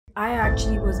I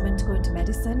actually was meant to go into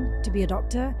medicine to be a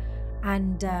doctor,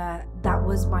 and that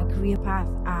was my career path,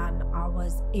 and I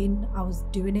was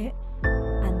doing it,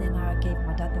 and then I gave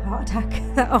my dad the heart attack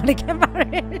that I want to get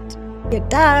married. Yeah,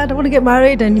 Dad, I want to get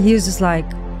married, and he was just like,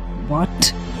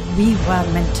 what? We were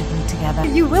meant to be together.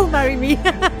 You will marry me.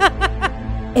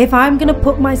 If I'm going to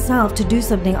put myself to do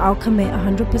something, I'll commit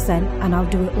 100% and I'll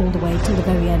do it all the way till the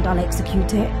very end. I'll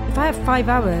execute it. If I have 5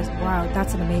 hours, wow,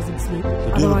 that's an amazing sleep.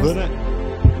 So Otherwise,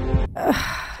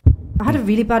 I had a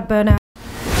really bad burnout.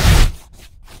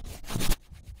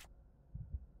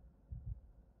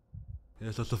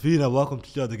 Yeah, so Sophina, welcome to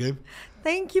Share the Game.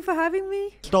 Thank you for having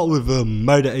me. Start with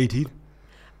Married at 18.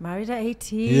 Married at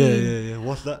 18. Yeah.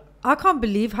 What's that? I can't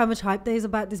believe how much hype there is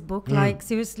about this book. Like,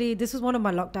 seriously, this was one of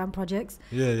my lockdown projects.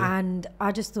 Yeah. And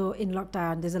I just thought in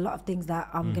lockdown, there's a lot of things that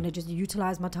I'm going to just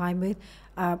utilize my time with.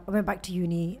 I went back to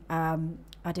uni.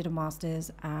 I did a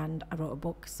master's and I wrote a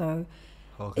book. So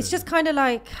it's just kind of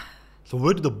like... So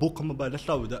where did the book come about? Let's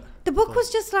start with that. The book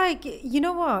was just like, you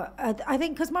know what? I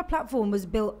think because my platform was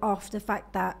built off the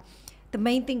fact that the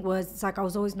main thing was, it's like I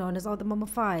was always known as, the mum of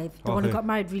 5, the one who got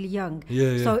married really young.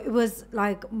 Yeah. So it was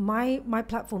like my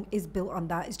platform is built on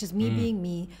that. It's just me being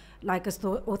me, like as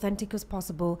authentic as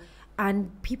possible.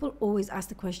 And people always ask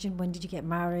the question, when did you get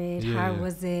married? How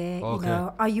was it? You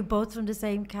know, are you both from the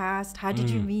same cast? How did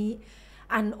you meet?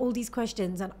 And all these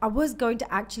questions. And I was going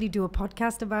to actually do a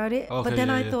podcast about it. But then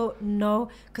I thought, no,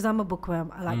 because I'm a bookworm.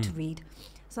 I like to read.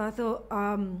 So I thought,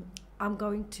 I'm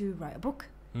going to write a book.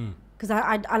 Because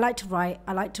I like to write.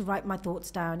 I like to write my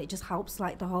thoughts down. It just helps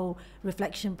like the whole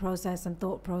reflection process and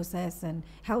thought process, and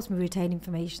helps me retain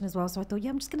information as well. So I thought,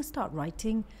 I'm just going to start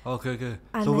writing. Okay.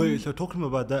 And So talking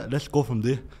about that, let's go from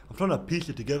there. I'm trying to piece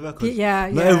it together because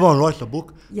not everyone writes a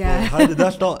book. Yeah. So how did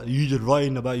that start? You just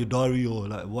writing about your diary or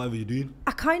like whatever you're doing?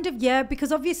 I kind of,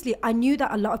 because obviously I knew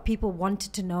that a lot of people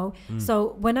wanted to know.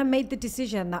 So when I made the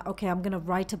decision that, I'm going to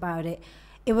write about it,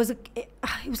 it was like,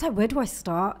 where do I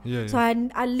start? So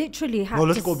I literally had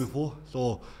let's go before.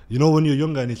 So, you know when you're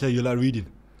younger and you say you like reading?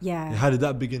 Yeah. How did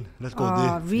that begin? Let's go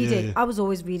there. Reading. Yeah. I was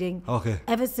always reading. Okay.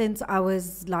 Ever since I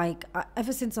was,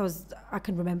 I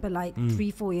can remember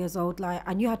 3-4 years old, like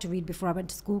I knew how to read before I went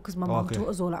to school because my mom taught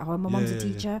us all at home. My mom's a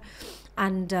teacher.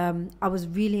 And I was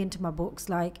really into my books.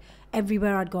 Like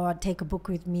everywhere I'd go, I'd take a book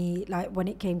with me. Like when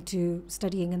it came to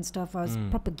studying and stuff, I was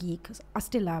proper geek. I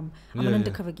still am. I'm an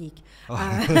undercover geek.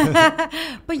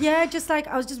 But just like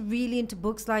I was just really into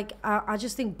books. Like I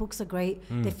just think books are great.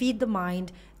 They feed the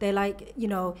mind. They like,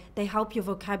 they help your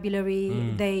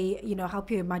vocabulary. They, help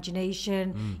your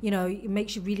imagination. It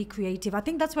makes you really creative. I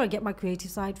think that's where I get my creative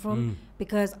side from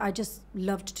because I just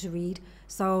loved to read.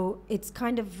 So it's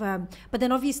kind of, but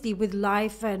then obviously with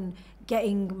life and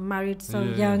getting married so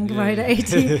young, married at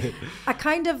 18, I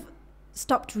kind of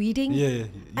stopped reading.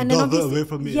 And then obviously, away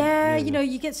from it.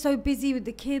 You get so busy with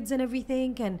the kids and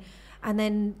everything. And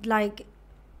then like,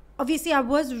 obviously I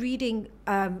was reading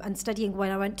and studying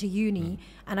when I went to uni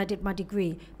and I did my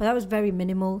degree, but that was very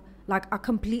minimal. Like I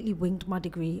completely winged my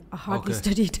degree. I hardly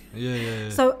studied.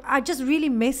 So I just really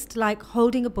missed like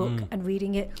holding a book and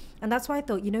reading it. And that's why I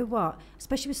thought, you know what,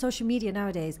 especially with social media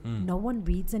nowadays, no one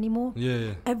reads anymore.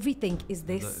 Everything is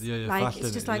this. Like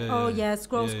it's just like,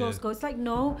 scroll. It's like,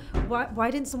 no,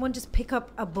 why didn't someone just pick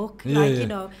up a book?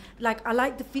 Like I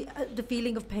like the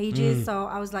feeling of pages. So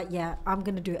I was like, I'm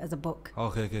going to do it as a book.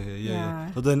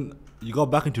 So then you got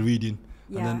back into reading.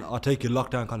 And then I take your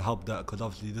lockdown kind of helped that because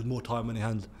obviously there's more time on your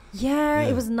hands.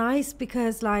 It was nice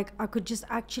because like I could just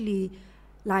actually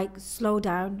like slow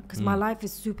down because my life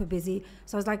is super busy.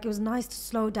 So I was like, it was nice to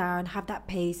slow down, have that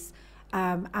pace.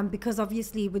 And because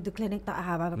obviously with the clinic that I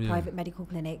have a private medical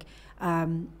clinic,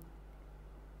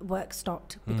 work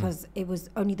stopped because it was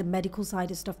only the medical side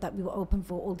of stuff that we were open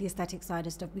for. All the aesthetic side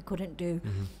of stuff we couldn't do.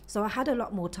 So I had a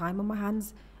lot more time on my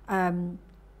hands.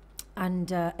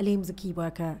 And Aleem's a key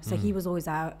worker, so he was always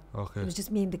out. It was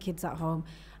just me and the kids at home.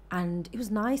 And it was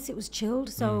nice, it was chilled.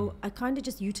 So I kind of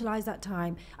just utilized that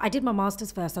time. I did my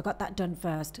master's first, I got that done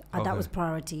first. That was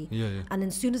priority. And then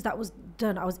as soon as that was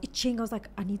done, I was itching. I was like,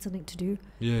 I need something to do.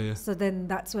 So then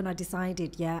that's when I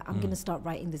decided, I'm going to start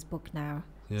writing this book now.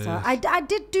 I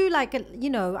did do like,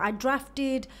 I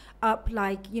drafted up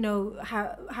like,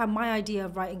 how my idea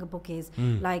of writing a book is.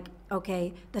 Like,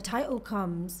 okay, the title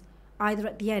comes either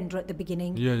at the end or at the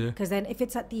beginning. Because then if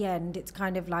it's at the end, it's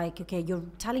kind of like, okay, you're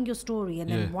telling your story and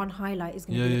then one highlight is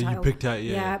going to be the title. You picked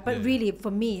out, but really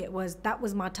for me, that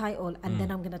was my title and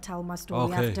then I'm going to tell my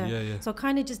story after. So I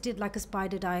kind of just did like a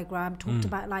spider diagram, talked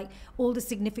about like all the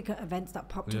significant events that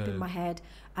popped up in my head,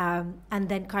 and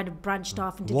then kind of branched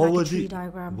off and did like a tree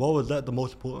diagram. What was that the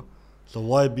most important? So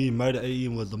why being married at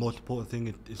 18 was the most important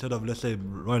thing instead of, let's say,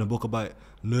 writing a book about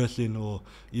nursing or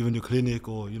even your clinic,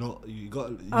 or you know, you do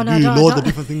loads of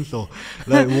different things. So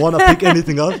like, want to pick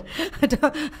anything else? I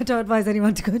don't advise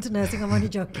anyone to go into nursing. I'm only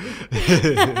joking.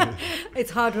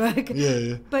 It's hard work.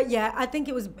 Yeah. But yeah, I think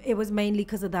it was mainly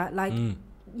because of that. Like,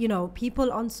 you know,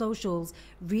 people on socials,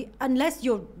 unless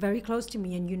you're very close to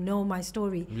me and you know my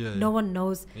story, no one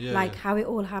knows how it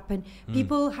all happened.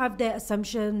 People have their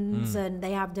assumptions and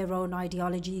they have their own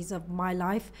ideologies of my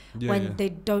life when they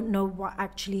don't know what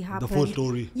actually happened. The full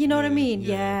story. You know what I mean?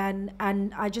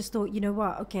 And I just thought, you know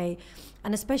what, okay.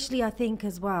 And especially I think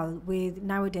as well with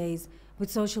nowadays, with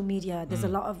social media, there's a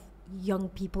lot of young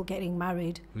people getting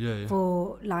married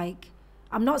for like,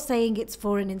 I'm not saying it's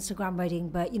for an Instagram wedding,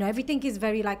 but you know, everything is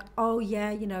very like, oh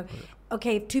yeah, you know,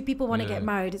 okay, if two people want to get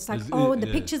married, it's like, and the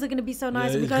pictures are going to be so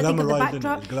nice, and we got to think of the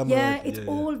backdrop. It's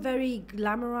all very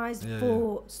glamorized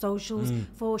for socials,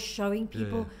 for showing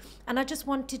people. And I just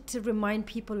wanted to remind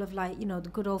people of, like, you know, the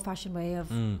good old fashioned way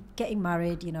of getting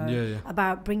married, you know,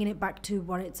 about bringing it back to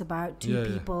what it's about, two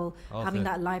people having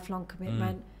that lifelong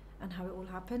commitment. And how it all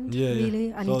happened,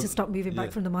 really. I need to stop moving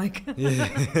back from the mic.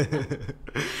 It's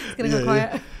going to go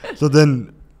quiet.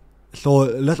 So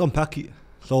let's unpack it.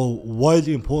 So why is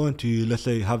it important to you, let's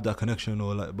say, have that connection,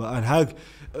 or like, but and have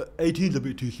 18 is a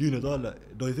bit too soon as well,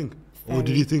 like, don't you think? Or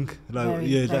did you think, like,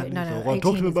 exactly. No, so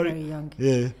 18 is very young.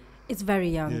 It's very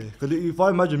young. Because if I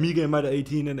imagine me getting married at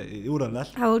 18, and it wouldn't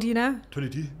last. How old are you now?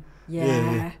 22.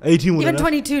 18 even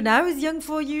 22 now is young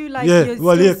for you, like,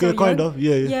 kind of,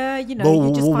 you know, but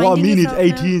you're just what I mean is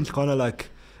 18 is kind of like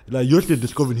you're still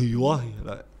discovering who you are,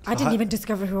 like, I didn't even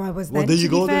discover who I was then. Well, there you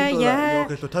go. Fair, then,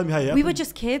 okay, so tell me how you we were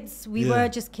just kids. We were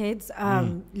just kids.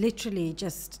 Literally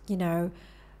just, you know,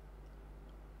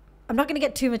 I'm not going to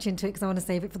get too much into it because I want to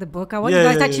save it for the book. I want you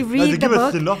guys to actually read the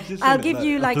book. I'll give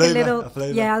you like a little,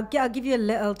 I'll give you a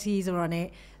little teaser on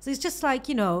it. So it's just like,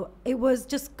 you know, it was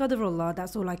just Qadarullah,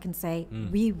 that's all I can say.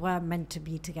 We were meant to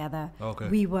be together.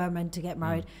 We were meant to get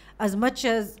married. As much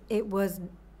as it was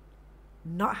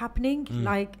not happening,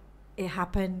 like, it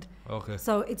happened.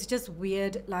 So it's just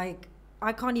weird. Like,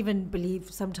 I can't even believe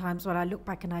sometimes when I look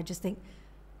back and I just think,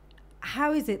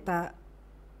 how is it that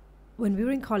when we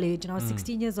were in college and I was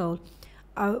 16 years old,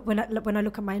 when I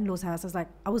look at my in-laws' house, I was like,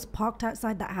 I was parked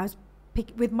outside that house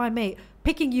with my mate,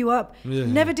 picking you up.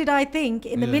 Never did I think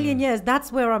in a million years that's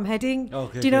where I'm heading. Do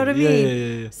you know what I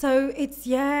mean? So it's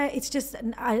just,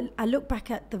 I look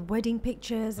back at the wedding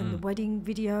pictures and the wedding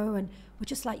video, and we're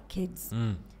just like kids.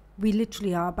 We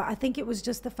literally are. But I think it was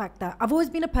just the fact that I've always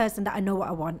been a person that I know what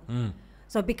I want.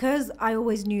 So because I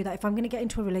always knew that if I'm going to get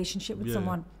into a relationship with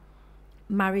someone,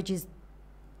 marriage is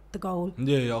the goal.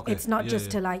 It's not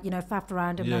just to, like, you know, faff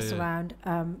around and mess around.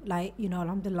 Like, you know,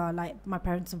 alhamdulillah, like, my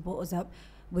parents have brought us up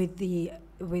with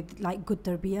like good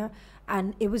tarbiyah,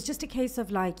 and it was just a case of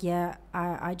like,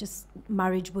 I just,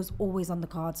 marriage was always on the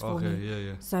cards for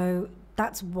me. So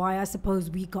that's why I suppose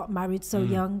we got married so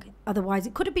young. Otherwise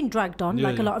it could have been dragged on,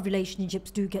 like a lot of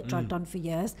relationships do get dragged on for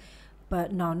years.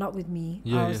 But no, not with me.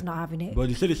 I was not having it. But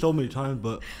you said it so many times,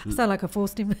 but... I sound like I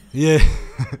forced him.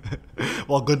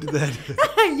 Well, good to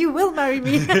that. You will marry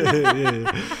me.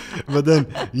 But then,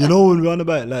 you know, when we're on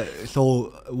about, like, so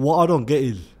what I don't get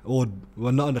is, or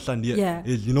well, not understand yet,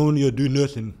 is, you know, when you're doing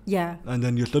nursing, and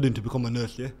then you're studying to become a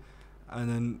nurse, and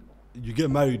then you get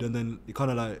married, and then you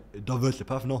kind of like diverse your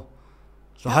path, no?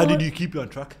 So how did you keep you on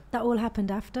track? That all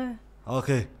happened after.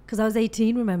 Okay. Because I was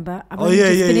 18, remember? I've only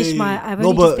just finished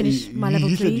my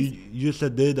level 3. You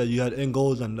said there that you had end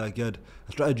goals and like you had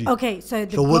a strategy. Okay, so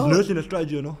was nursing a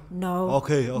strategy or no? No.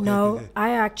 Okay.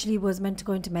 I actually was meant to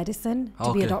go into medicine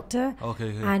to be a doctor.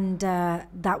 And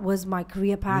that was my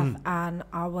career path, and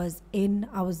I was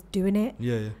doing it.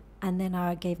 And then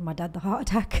I gave my dad the heart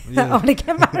attack that I want to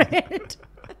get married.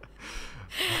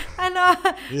 And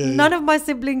none of my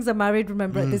siblings are married,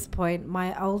 remember, at this point.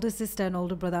 My older sister and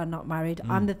older brother are not married.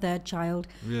 I'm the third child.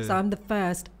 So I'm the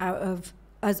first out of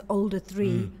us older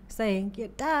 3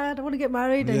 saying, Dad, I want to get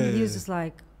married. And he was just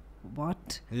like,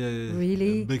 what?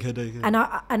 Really? Big headache. And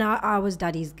I was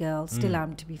daddy's girl, still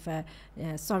am, to be fair.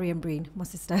 Sorry, Ambreen, my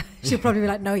sister. She'll probably be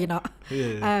like, no, you're not.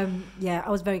 I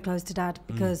was very close to dad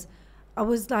because I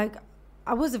was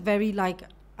a very, like,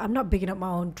 I'm not bigging up my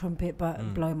own trumpet,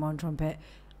 but blowing my own trumpet.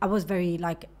 I was very,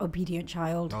 like, obedient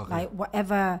child. Like,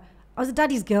 whatever. I was a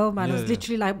daddy's girl, man. I was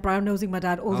literally, like, brown nosing my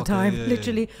dad all the time.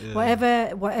 Literally,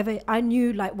 whatever. I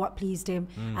knew, like, what pleased him,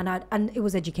 and it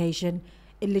was education.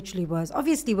 It literally was.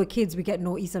 Obviously, we're kids. We get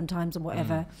naughty sometimes and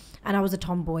whatever. And I was a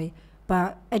tomboy,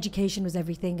 but education was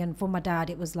everything. And for my dad,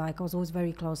 it was like I was always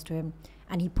very close to him,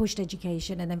 and he pushed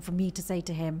education. And then for me to say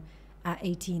to him, at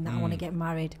 18 that I want to get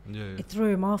married. It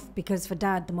threw him off, because for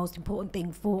Dad, the most important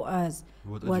thing for us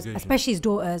was, especially his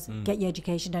daughters, get your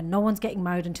education done. No one's getting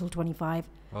married until 25.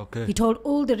 Okay. He told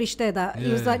all the rishte that.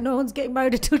 He was like, no one's getting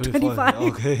married until 25.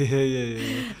 Okay,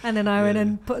 yeah. And then I went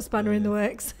and put a spanner in the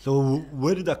works. So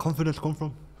where did that confidence come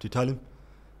from to tell him?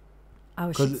 I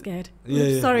was shit scared.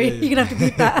 Sorry, you're going to have to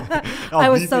beat that. I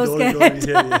was so scared.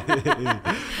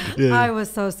 I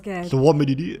was so scared. So what made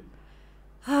you do it?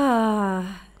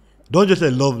 Don't just say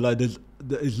love, like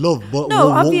there's love, but no,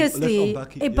 obviously,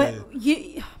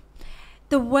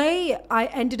 the way I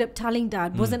ended up telling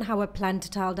Dad wasn't how I planned to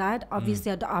tell Dad.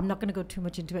 Obviously, I'm not going to go too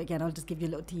much into it again. I'll just give you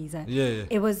a little teaser.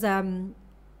 It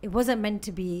wasn't meant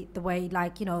to be the way,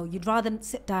 like, you know, you'd rather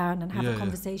sit down and have a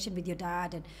conversation with your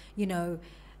dad, and you know,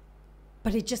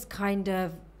 but it just kind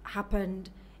of happened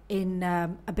in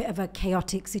a bit of a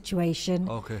chaotic situation.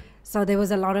 Okay. So there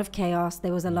was a lot of chaos.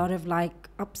 There was a lot of like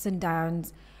ups and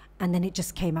downs, and then it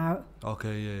just came out.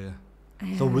 Okay,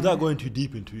 so without going too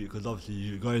deep into it, because obviously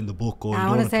you got in the book, or I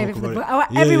want to save it for the book. I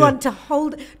want everyone to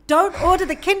hold. Don't order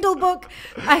the Kindle book.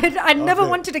 I never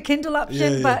wanted a Kindle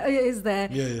option, but it is there.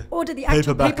 Order the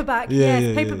actual paperback.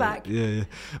 Paperback.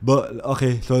 But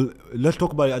okay, so let's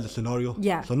talk about it as a scenario.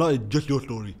 So not just your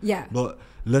story. But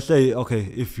let's say, okay,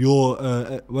 if you're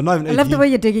well, not even 18. I love the way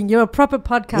you're digging. You're a proper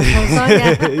podcast host,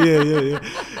 aren't you?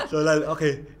 So like,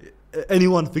 okay,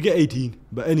 anyone, forget 18,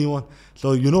 but anyone.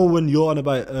 So you know when you're on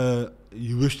about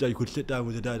you wish that you could sit down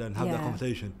with your dad and have that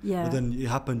conversation, but then it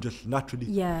happened just naturally.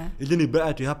 Isn't it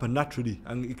better to happen naturally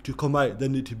and it to come out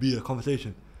than it to be a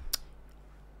conversation?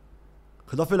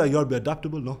 Because I feel like you ought to be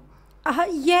adaptable, no?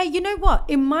 Yeah, you know what?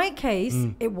 In my case,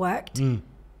 it worked.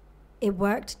 It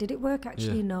worked. Did it work?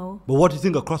 Actually, no. But what do you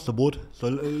think across the board? So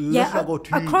let's not go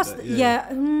too... Across...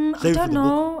 I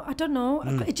don't know.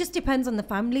 It just depends on the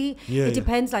family. It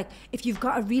depends, like, if you've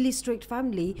got a really strict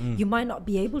family, you might not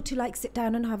be able to, like, sit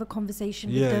down and have a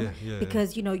conversation with them.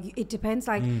 Because, you know, it depends.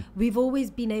 Like, we've always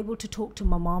been able to talk to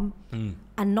my mom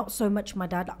and not so much my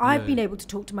dad. I've been able to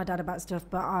talk to my dad about stuff,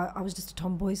 but I was just a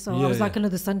tomboy, so I was like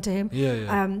another son to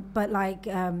him. But, like...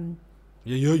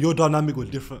 your dynamic was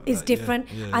different. It's different.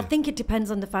 I think it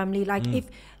depends on the family. Like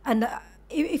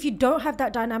if you don't have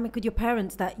that dynamic with your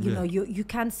parents, that you know you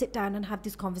can sit down and have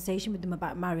this conversation with them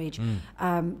about marriage.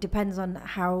 Depends on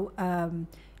how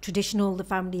traditional the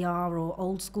family are, or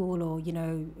old school, or you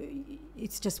know,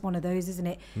 it's just one of those, isn't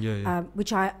it?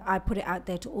 Which I put it out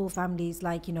there to all families,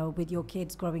 like, you know, with your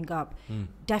kids growing up,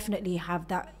 definitely have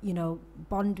that, you know,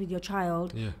 bond with your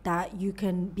child, that you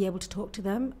can be able to talk to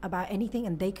them about anything,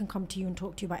 and they can come to you and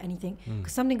talk to you about anything.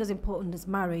 Because something as important as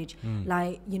marriage,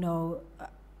 like, you know,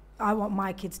 I want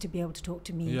my kids to be able to talk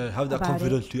to me. Have that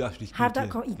confidence to actually speak. Have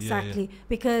that exactly,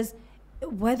 because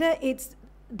whether it's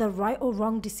the right or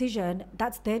wrong decision,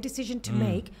 that's their decision to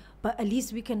make, but at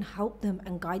least we can help them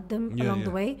and guide them along the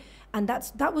way. And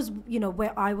that was, you know,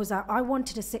 where I was at. I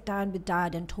wanted to sit down with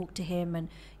Dad and talk to him, and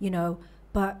you know,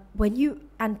 but when you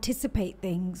anticipate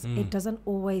things, it doesn't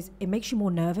always, it makes you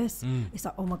more nervous. It's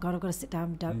like, oh my God, I've got to sit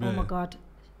down with Dad. Oh my God,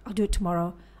 I'll do it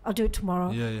tomorrow.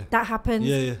 That happens.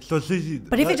 So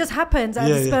but if it just happens at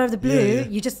the spur of the blue,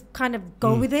 you just kind of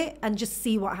go with it and just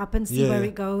see what happens, see where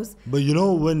it goes. But you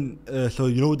know when, so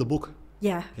you know with the book,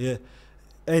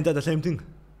 ain't that the same thing?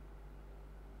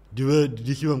 Did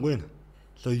you see where I'm going?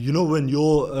 So you know when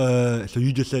you're, so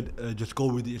you just said, just go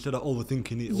with it instead of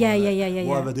overthinking it.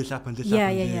 Whatever this happens,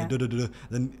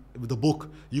 Then with the book,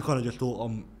 you kind of just thought,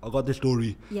 I got this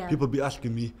story. People be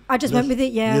asking me. I just went with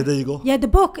it. Yeah, there you go. Yeah, the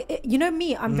book. You know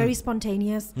me, I'm very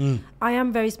spontaneous. I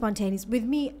am very spontaneous. With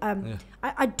me,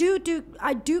 I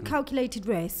do calculated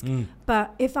risk,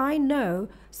 but if I know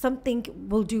something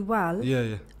will do well,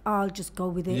 I'll just go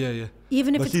with it.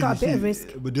 Even if it's got a bit of risk.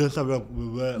 But do you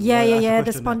understand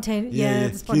the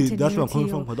spontaneous. The spontaneity. That's where I'm coming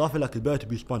from. Because I feel like it's better to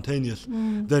be spontaneous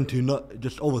than to not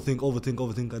just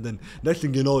overthink, and then next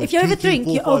thing you know, if you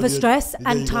overthink, you overstress,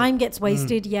 and time gets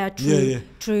wasted.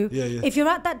 True. If you're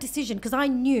at that decision, because I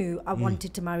knew I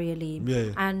wanted to marry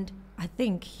Aleem, and I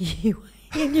think he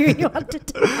knew he wanted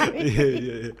to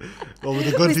marry. Well,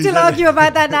 we still argue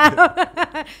about that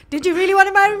now. Did you really want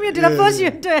to marry me, or did I force you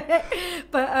into it?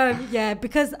 But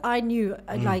because I knew,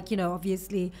 like, you know,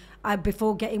 obviously,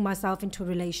 before getting myself into a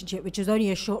relationship, which was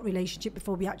only a short relationship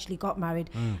before we actually got married,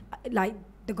 like,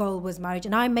 the goal was marriage,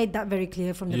 and I made that very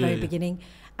clear from the very beginning.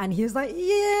 And he was like,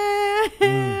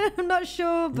 I'm not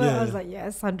sure, but I was like,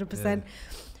 yes, 100%.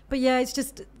 But it's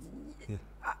just,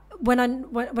 when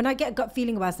I get a gut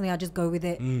feeling about something, I just go with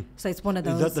it. So it's one of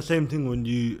those. Is that the same thing when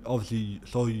you obviously,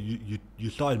 so you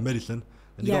started medicine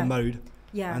and you got married?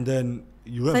 Yeah. And then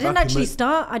you went back. So I didn't actually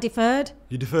start. I deferred.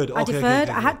 You deferred? Okay, I deferred.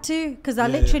 Okay. I had to because I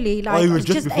literally like. Oh, it I was was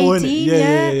just before 18.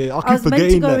 Yeah. I was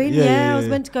meant to go in. I was yeah.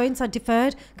 meant to go in, so I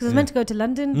deferred because I was meant to go to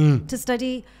London to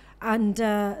study, and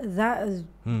that.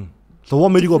 So what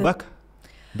made you go back?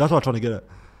 That's what I'm trying to get at.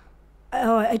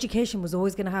 Education was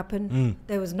always going to happen.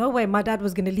 There was no way my dad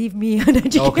was going to leave me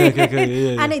uneducated.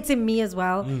 Okay. And it's in me as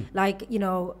well. Like, you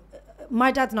know,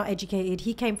 my dad's not educated.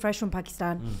 He came fresh from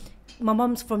Pakistan. My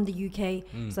mom's from the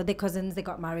UK, so they're cousins, they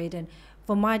got married. And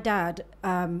for my dad,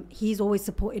 he's always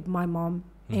supported my mom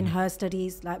in her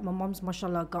studies. Like my mom's,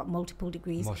 mashallah, got multiple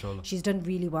degrees. Mashallah. She's done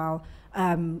really well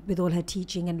with all her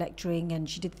teaching and lecturing, and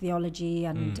she did theology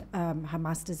and her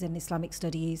master's in Islamic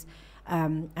studies.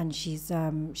 And she's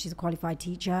a qualified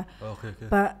teacher. Okay.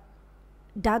 But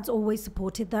dad's always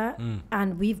supported that,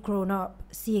 and we've grown up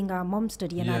seeing our mom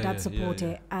study and our dad support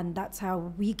it, and that's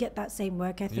how we get that same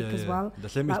work ethic as well. The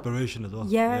same inspiration as well.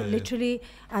 Literally.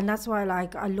 And that's why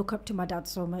like I look up to my dad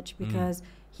so much, because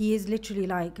he is literally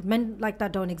like, men like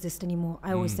that don't exist anymore.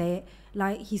 I always say it.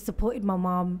 Like, he supported my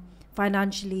mom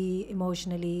financially,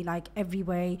 emotionally, like every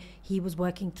way. He was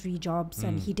working 3 jobs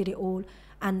and he did it all.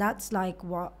 And that's like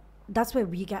that's where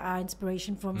we get our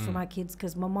inspiration from our kids,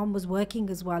 because my mom was working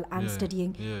as well and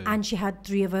studying, and she had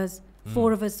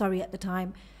 4 of us at the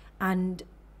time, and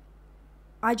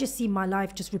I just see my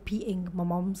life just repeating my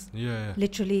mom's.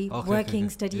 Literally working,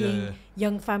 studying,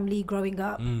 young family, growing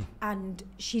up, and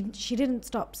she didn't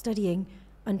stop studying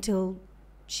until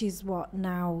she's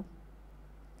now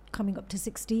coming up to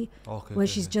 60, where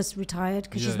she's just retired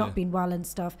because she's not been well and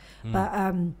stuff. But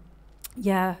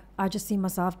I just see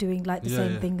myself doing like the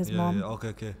same thing as mom.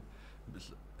 Okay.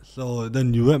 So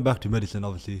then you went back to medicine,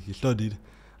 obviously. You studied,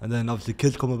 and then obviously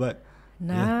kids coming back.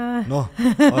 Nah. No.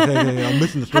 Okay. I'm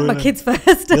missing the story. Had my kids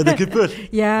first. Yeah, the kid first.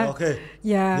 Okay.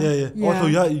 Yeah. Also,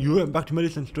 you went back to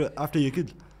medicine straight after your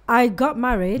kids. I got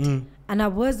married, and I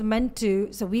was meant to.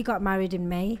 So we got married in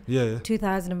May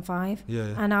 2005.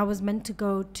 And I was meant to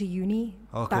go to uni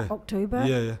that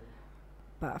October.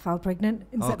 But I fell pregnant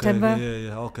in September.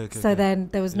 Okay. So then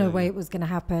there was no way it was going to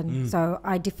happen. So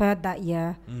I deferred that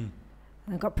year.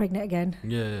 I got pregnant again.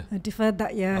 I deferred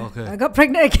that year. I got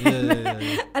pregnant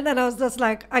again. And then I was just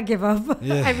like, I give up.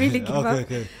 I really give up.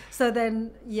 So then,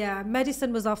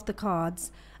 medicine was off the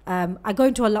cards. I go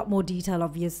into a lot more detail,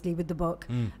 obviously, with the book.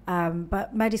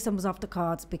 But medicine was off the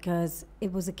cards because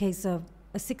it was a case of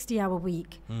a 60-hour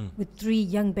week with 3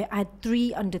 young I had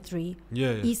 3 under 3.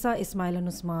 Isa, Ismail and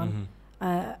Usman.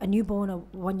 A newborn, a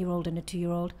 1-year-old and a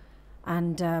 2-year-old.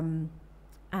 And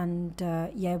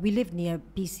we lived near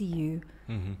BCU.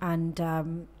 And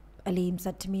Aleem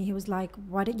said to me, he was like,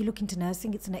 why don't you look into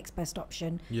nursing? It's the next best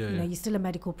option. You know, you're still a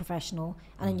medical professional,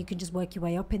 and then you can just work your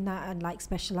way up in that and like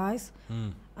specialize.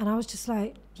 And I was just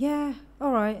like, yeah,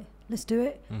 all right, let's do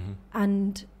it.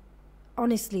 And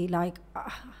honestly, like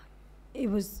I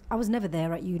was never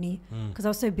there at uni because I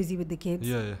was so busy with the kids.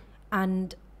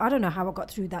 And I don't know how I got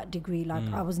through that degree. Like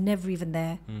I was never even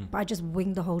there, but I just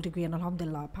winged the whole degree, and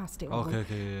alhamdulillah, I passed it all.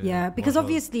 Because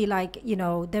obviously, like, you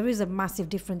know, there is a massive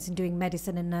difference in doing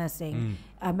medicine and nursing.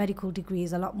 A medical degree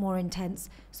is a lot more intense.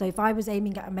 So if I was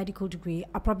aiming at a medical degree,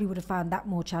 I probably would have found that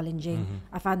more challenging.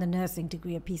 I found the nursing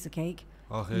degree a piece of cake.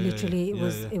 Literally,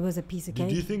 it was a piece of cake.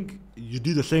 Do you think you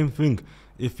do the same thing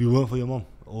if you weren't for your mom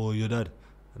or your dad?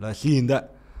 Like seeing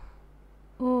that?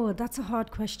 Oh, that's a hard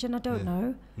question. I don't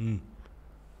know.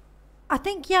 I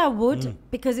think I would,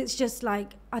 because it's just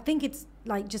like, I think it's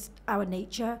like just our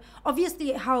nature. Obviously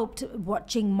it helped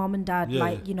watching mom and dad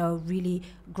you know, really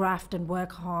graft and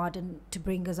work hard and to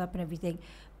bring us up and everything.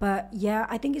 But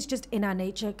I think it's just in our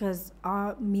nature, because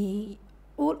all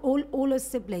us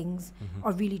siblings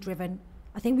are really driven.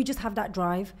 I think we just have that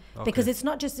drive, because it's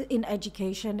not just in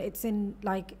education, it's in,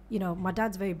 like, you know, my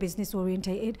dad's very business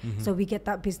orientated, so we get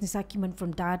that business acumen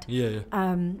from dad.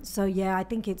 So I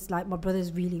think it's like my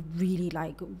brother's really, really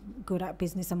like good at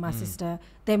business, and my sister,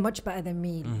 they're much better than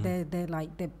me. They're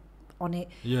on it.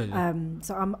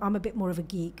 So I'm a bit more of a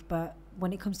geek, but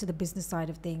when it comes to the business side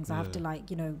of things, I have to, like,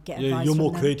 you know, get advice you're from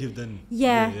more them. creative than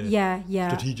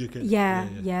strategic.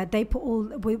 They put all,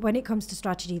 when it comes to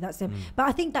strategy, that's them. But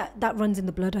I think that runs in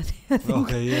the blood. I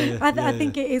think I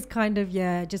think it is kind of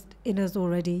just in us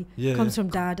already. Comes from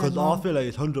dad. Because I feel like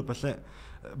it's 100%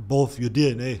 both your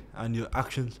DNA and your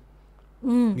actions.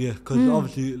 Because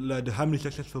obviously, like, how many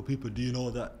successful people do you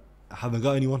know that haven't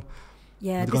got anyone?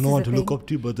 They've got no one to look up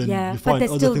to, but then you find other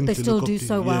things to look up to. They still do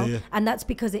so well. And that's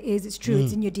because it's true.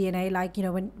 It's in your DNA. Like, you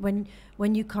know,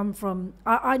 when you come from,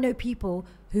 I know people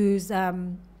whose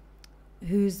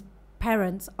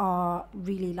parents are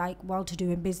really like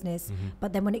well-to-do in business,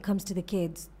 but then when it comes to the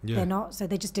kids, they're not. So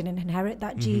they just didn't inherit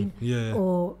that gene,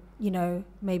 or you know,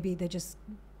 maybe they're just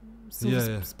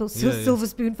silver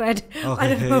spoon fed. I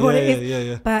don't know what it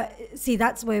is. But see,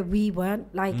 that's where we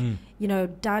weren't. Like, you know,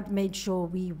 Dad made sure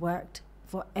we worked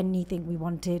for anything we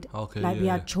wanted. We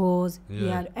had chores, we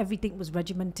had everything was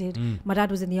regimented. My dad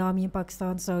was in the army in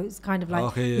Pakistan, so it's kind of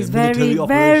like he's very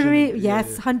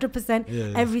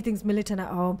 100%. Everything's militant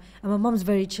at home, and my mom's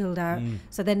very chilled out.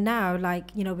 So then now,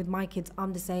 like, you know, with my kids,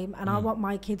 I'm the same, and I want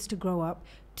my kids to grow up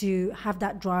to have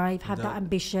that drive, have that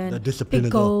ambition, that discipline,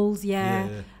 big goals,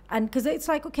 and because it's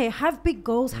like, okay, have big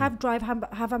goals, have drive,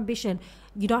 have ambition.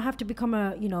 You don't have to become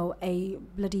a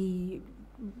bloody,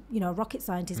 you know, rocket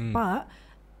scientist, but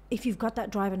if you've got that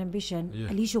drive and ambition,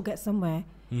 at least you'll get somewhere.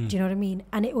 Do you know what I mean?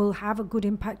 And it will have a good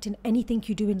impact in anything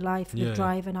you do in life with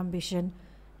drive and ambition.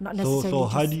 Not necessarily. So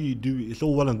how do you do it? It's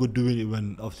all well and good doing it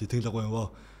when obviously things are going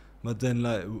well, but then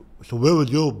like, so where was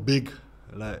your big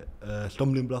like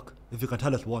stumbling block? If you can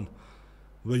tell us one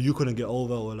where you couldn't get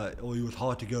over, or it was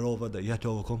hard to get over that you had to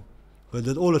overcome, because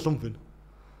there's always something.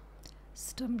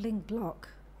 Stumbling block.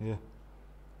 Yeah.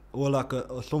 Or like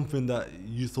something that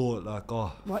you thought like,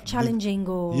 oh, what, challenging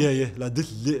or like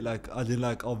this is it, like as in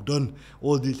like I've done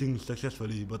all these things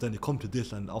successfully, but then it come to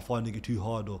this and I'm finding it too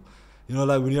hard, or you know,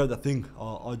 like when you have that thing,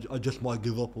 I just might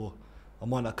give up, or I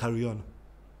might not carry on.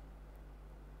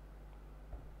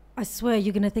 I swear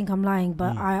you're gonna think I'm lying,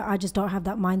 but I just don't have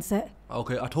that mindset.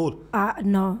 Okay, at all?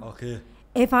 No. Okay.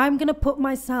 If I'm gonna put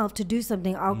myself to do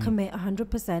something, I'll commit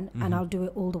 100%, and I'll do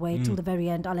it all the way till the very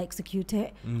end. I'll execute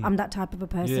it. I'm that type of a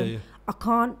person.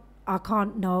 I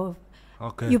can't know.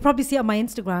 Okay. You'll probably see it on my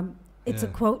Instagram. It's a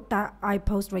quote that I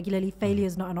post regularly. Failure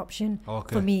is not an option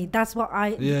for me. That's what I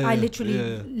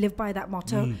literally live by, that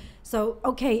motto. So,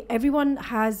 okay, everyone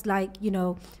has like, you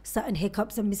know, certain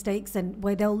hiccups and mistakes and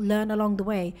where they'll learn along the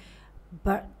way.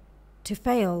 But to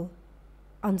fail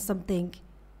on something,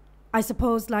 I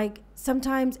suppose, like,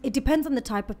 sometimes it depends on the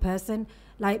type of person.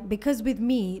 Like, because with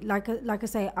me, like I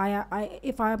say, I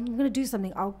if I'm going to do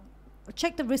something, I'll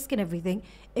check the risk and everything.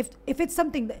 If it's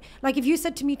something that, like, if you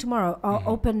said to me tomorrow, I'll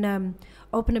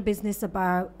open a business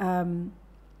about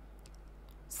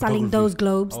selling those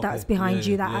globes that's behind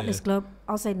you, that Atlas globe,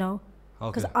 I'll say no,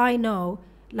 because I know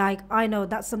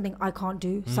that's something I can't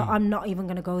do, so I'm not even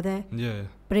going to go there.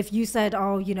 But if you said,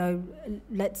 oh, you know,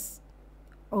 let's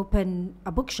open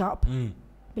a bookshop,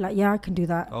 be like, yeah, I can do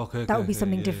that. That would be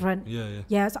something different.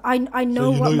 So I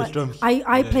know, so what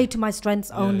I play to my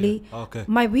strengths only.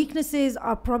 My weaknesses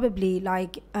are probably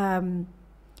like I'm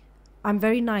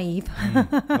very naive.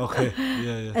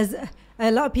 As a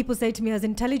lot of people say to me, as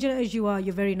intelligent as you are,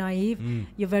 you're very naive.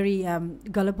 You're very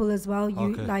gullible as well.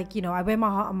 You like, you know, I wear my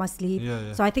heart on my sleeve.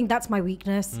 So I think that's my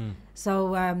weakness.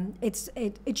 So it's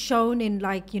shown in,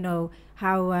 like, you know,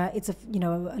 how it's a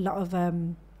lot of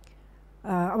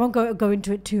I won't go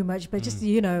into it too much, but just,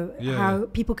 you know, how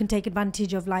people can take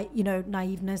advantage of, like, you know,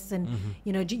 naiveness and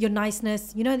you know, your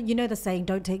niceness. You know the saying,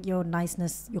 don't take your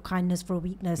niceness, your kindness for a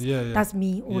weakness. That's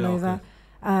me all over.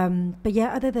 But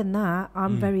yeah, other than that,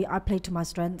 I play to my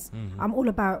strengths. I'm all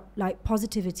about, like,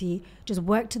 positivity. Just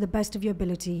work to the best of your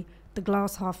ability, the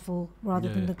glass half full rather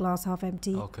than the glass half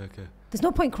empty. There's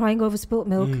no point crying over spilt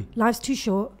milk. Life's too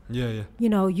short. You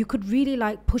know, you could really,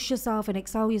 like, push yourself and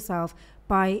excel yourself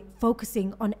by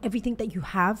focusing on everything that you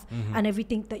have and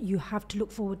everything that you have to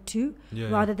look forward to,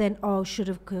 rather than, oh, should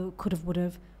have, could have, would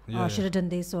have, or should have done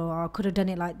this, or could have done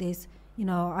it like this. You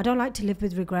know, I don't like to live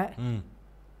with regret.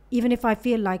 Even if I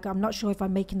feel like I'm not sure if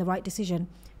I'm making the right decision,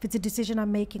 if it's a decision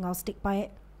I'm making, I'll stick by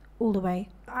it all the way.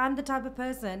 I'm the type of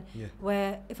person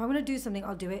where if I'm going to do something,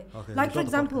 I'll do it. Like, for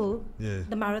example,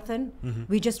 the marathon.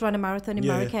 We just ran a marathon in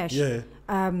Marrakesh.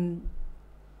 I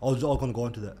was going to go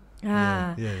into that.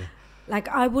 Like,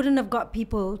 I wouldn't have got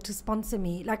people to sponsor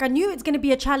me. Like, I knew it's going to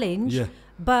be a challenge,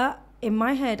 but in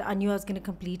my head, I knew I was going to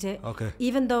complete it.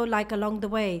 Even though, like, along the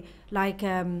way, like...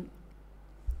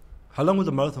 How long was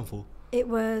the marathon for?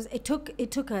 It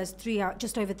took us 3 hours,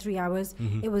 just over 3 hours.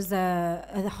 It was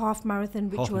a half marathon,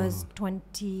 which was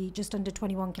just under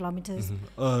 21 kilometers. Is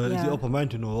it up a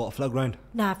mountain or what, flat ground?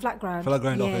 Nah, flat ground. Flat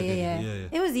ground.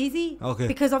 It was easy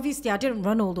because obviously I didn't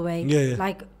run all the way.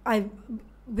 Like,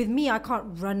 with me, I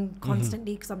can't run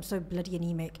constantly because I'm so bloody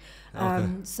anemic.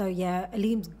 So yeah,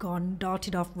 Aleem's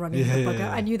darted off running.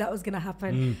 I knew that was going to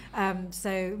happen.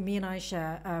 So me and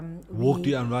Aisha walked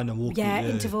it and ran and walked it.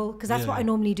 Interval, because that's what I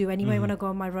normally do anyway when I go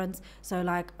on my runs. So,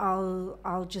 like,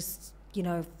 I'll just you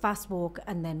know, fast walk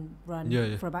and then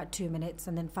run for about 2 minutes,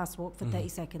 and then fast walk for 30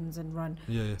 seconds and run.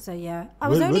 So I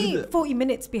was only 40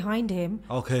 minutes behind him.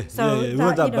 Okay. So it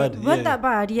wasn't that bad. Wasn't that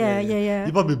bad. Yeah.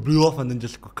 He probably blew off and then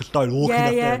just started walking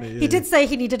after it. He did say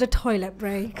he needed a toilet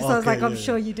break. So I was like, I'm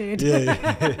sure you did.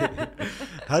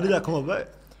 How did that come about?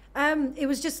 It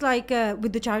was just like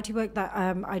with the charity work that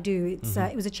I do. It's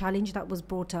it was a challenge that was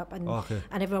brought up, and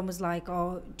everyone was like,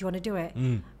 "Oh, do you want to do it?"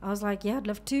 I was like, "Yeah, I'd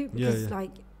love to." Because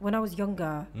like when I was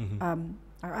younger,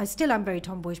 I still am very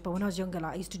tomboyish, but when I was younger,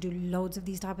 like I used to do loads of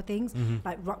these type of things,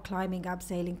 like rock climbing,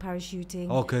 abseiling, parachuting,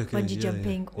 bungee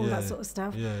jumping, all that sort of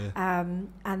stuff.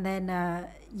 And then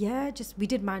just we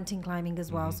did mountain climbing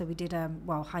as well. So we did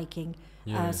hiking,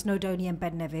 Snowdonia and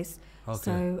Ben Nevis.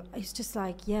 So it's just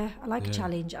like I like a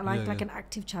challenge. I like an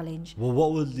active challenge. Well,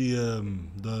 what was the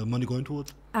money going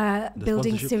towards?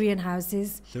 Building Syrian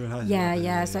houses. Syrian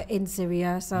houses. So in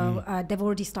Syria, so they've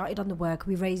already started on the work.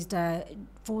 We raised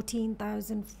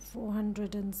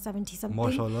 14,470 something.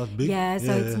 Mashallah, that's big.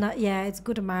 It's not. It's a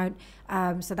good amount.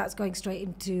 So that's going straight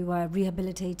into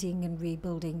rehabilitating and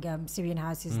rebuilding Syrian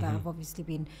houses that have obviously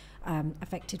been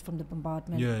affected from the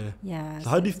bombardment. So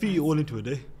how do you fit it all into a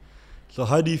day? So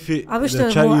how do you fit? I wish there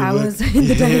were more hours in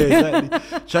the day.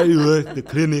 Exactly. Charity work, the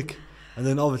clinic, and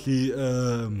then obviously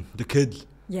the kids,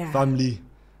 family,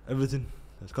 everything.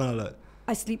 It's kind of like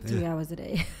I sleep 3 hours a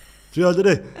day. 3 hours a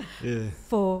day? Yeah.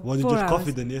 4 Was it 4 just hours.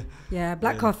 coffee then? Yeah,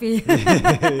 black coffee.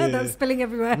 That's spilling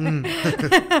everywhere.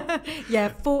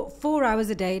 4 hours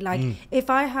a day. Like if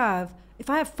I have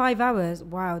 5 hours,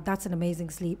 wow, that's an amazing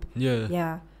sleep.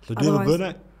 Yeah. So do you have a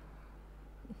burnout?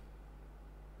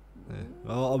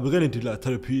 We're getting into like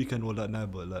therapeutic and all that now,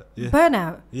 but like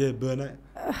burnout. Yeah, burnout.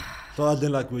 So I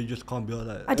didn't like where you just can't be all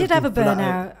that. I did have a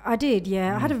burnout. I did,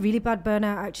 I had a really bad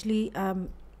burnout actually.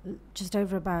 Just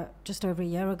over a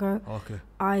year ago. Okay.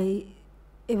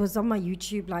 It was on my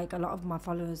YouTube. Like a lot of my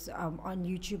followers on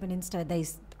YouTube and Insta,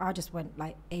 I just went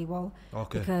like AWOL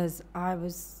because I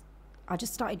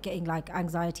just started getting like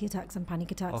anxiety attacks and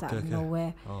panic attacks out of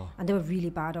nowhere. And they were really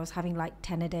bad. I was having like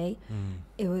 10 a day.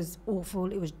 It was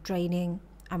awful. It was draining.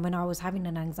 And when I was having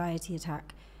an anxiety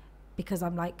attack, because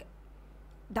I'm like,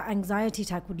 the anxiety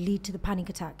attack would lead to the panic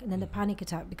attack. And then the panic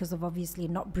attack, because of obviously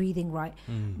not breathing right,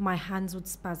 my hands would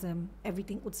spasm,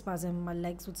 everything would spasm, my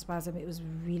legs would spasm. It was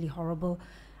really horrible.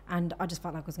 And I just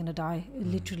felt like I was going to die.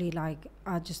 Literally, like,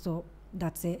 I just thought,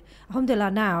 that's it.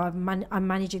 Alhamdulillah, now I'm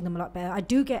managing them a lot better. I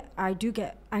do get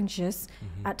anxious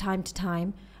at time to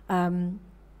time.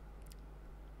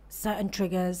 Certain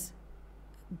triggers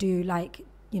do, like,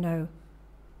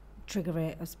 trigger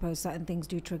it. I suppose certain things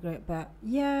do trigger it, but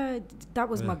that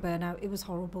was my burnout. It was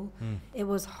horrible. It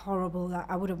was horrible.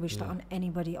 Like, I wouldn't wish that on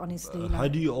anybody, honestly. How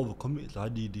do you overcome it? How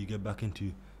do you get back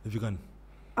into, if you can?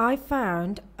 I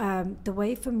found the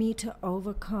way for me to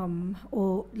overcome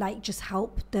or like just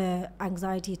help the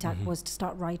anxiety attack was to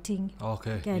start writing.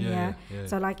 Again,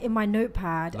 So like in my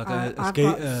notepad, like I've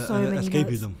got so many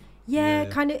escapism.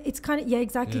 notes. It's kind of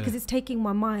exactly, because it's taking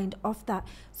my mind off that.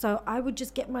 So I would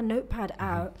just get my notepad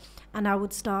out and I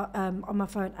would start on my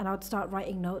phone, and I would start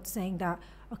writing notes saying that,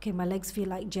 okay, my legs feel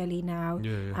like jelly now,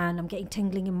 and I'm getting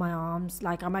tingling in my arms.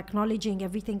 Like, I'm acknowledging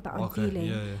everything that I'm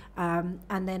feeling.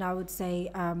 And then I would say,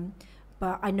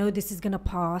 but I know this is going to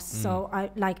pass. So I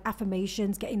like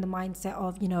affirmations, getting the mindset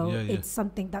of, it's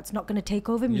something that's not going to take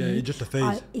over me. Yeah, it's just a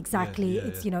phase. Exactly.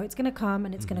 It's, it's going to come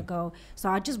and it's going to go. So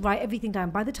I just write everything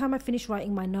down. By the time I finish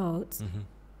writing my notes,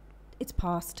 it's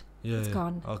past. It's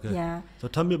gone. So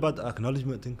tell me about the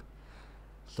acknowledgement thing.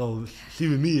 So see,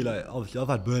 with me, like, obviously I've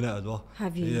had burnout as well.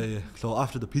 Have you? Yeah. So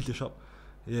after the pizza shop,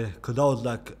 because I was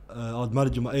like, I was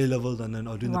managing my A levels and then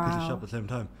I was doing the pizza shop at the same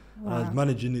time. I was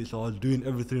managing it, so I was doing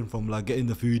everything from like getting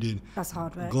the food in. That's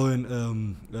hard work.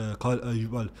 Going,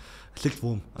 sixth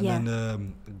form, and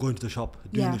then going to the shop,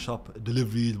 doing the shop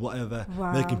deliveries, whatever,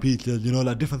 making pizzas,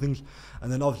 like different things, and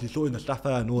then obviously sorting the staff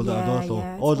out and all that as well. So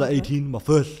I was like 18, my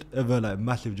first ever like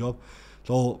massive job.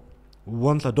 So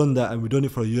once I done that, and we done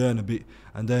it for a year and a bit,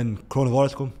 and then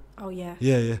coronavirus come.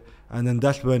 And then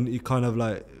that's when it kind of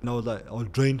like, I was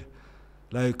drained,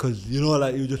 like, because it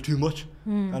was just too much.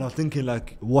 And I was thinking,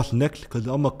 like, what's next? Because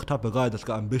I'm a type of guy that's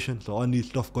got ambition, so I need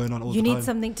stuff going on all the time. You need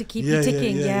something to keep you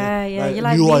ticking. Like, you're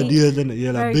like new me. ideas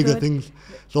and like bigger things.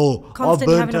 So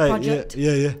Constantly I burnt having a out. project.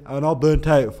 And I burnt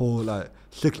out for like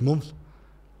 6 months.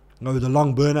 It was a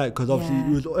long burnout because obviously it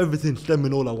was everything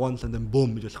stemming all at once, and then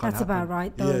boom, it just kind of happened. That's about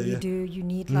right, though. You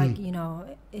need like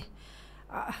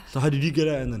So how did you get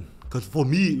out? And then, because for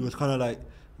me it was kind of like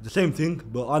the same thing,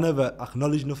 but I never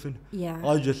acknowledged nothing.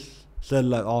 I just said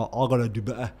like, I gotta do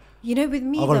better, You know, with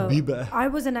me I gotta though, be better. I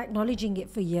wasn't acknowledging it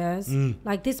for years.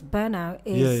 Like this burnout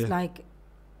is like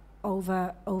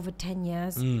over 10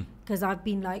 years, because I've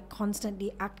been like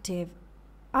constantly active.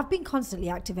 I've been constantly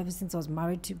active ever since I was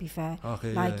married, to be fair.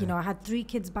 Okay, like, you know, I had 3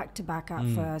 kids back to back at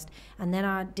first, and then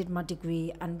I did my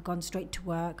degree and gone straight to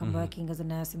work. I'm working as a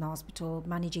nurse in the hospital,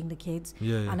 managing the kids.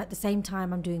 And at the same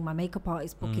time, I'm doing my makeup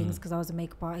artist bookings, because I was a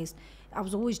makeup artist. I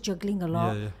was always juggling a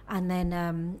lot. And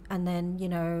then, you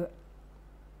know,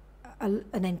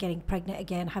 and then getting pregnant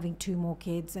again, having 2 more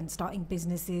kids and starting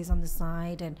businesses on the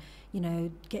side, and, you know,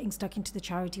 getting stuck into the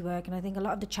charity work. And I think a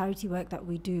lot of the charity work that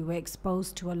we do, we're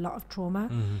exposed to a lot of trauma,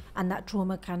 and that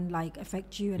trauma can like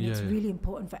affect you. And it's really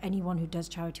important for anyone who does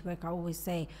charity work, I always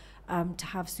say, to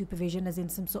have supervision, as in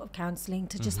some sort of counselling,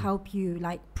 to just help you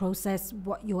like process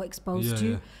what you're exposed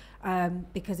to.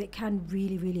 Because it can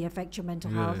really, really affect your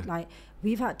mental health. Like,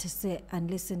 we've had to sit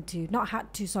and listen to, not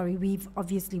had to, sorry, we've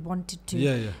obviously wanted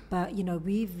to, but, you know,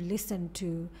 we've listened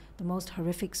to the most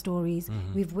horrific stories.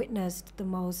 We've witnessed the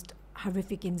most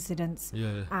horrific incidents,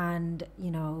 and,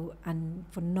 you know, and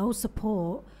for no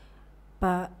support,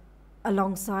 but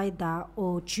alongside that,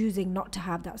 or choosing not to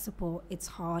have that support, it's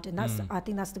hard. And that's I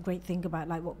think that's the great thing about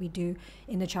like what we do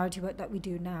in the charity work that we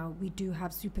do now. We do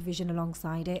have supervision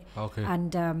alongside it,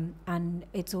 and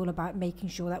it's all about making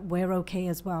sure that we're okay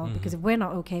as well, because if we're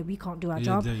not okay, we can't do our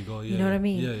job. There you go. You know what I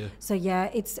mean? So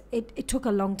it took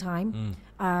a long time,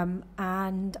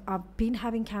 and I've been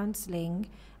having counselling.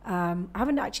 I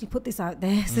haven't actually put this out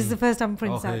there. This is the first time I'm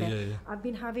putting this out there. I've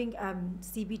been having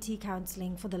CBT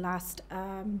counselling for the last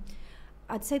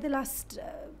I'd say the last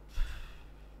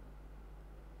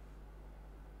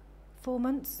 4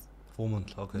 months. 4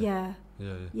 months, okay.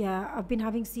 Yeah, I've been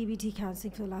having CBT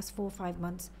counselling for the last 4 or 5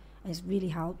 months, and it's really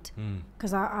helped,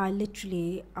 because I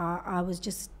literally I was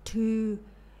just too,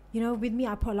 you know, with me,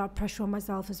 I put a lot of pressure on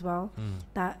myself as well,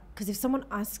 that because if someone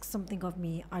asks something of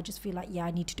me, I just feel like, yeah,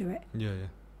 I need to do it.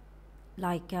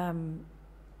 Like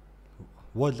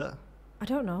what is that? I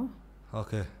don't know.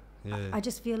 Okay. I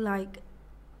just feel like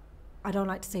I don't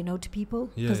like to say no to people,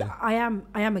 because I am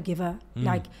a giver.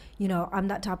 Like, you know, I'm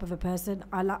that type of a person.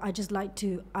 I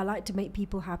like to make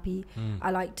people happy.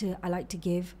 I like to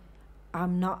give.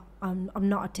 I'm not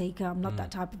a taker. I'm not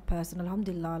that type of person.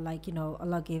 Alhamdulillah, like, you know,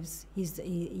 Allah gives. He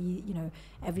you know,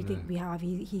 everything we have,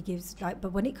 he gives. Like,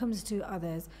 but when it comes to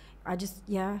others, I just,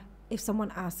 if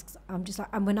someone asks, I'm just like,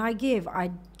 and when I give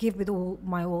with all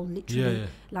my all, literally.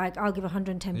 Like, I'll give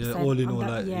 110%. All in all,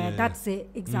 that, that's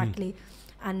it, exactly.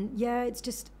 And it's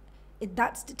just,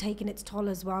 that's taken its toll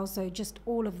as well. So just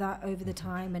all of that over the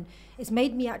time, and it's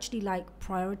made me actually like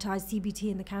prioritize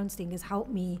CBT, and the counselling has helped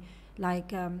me.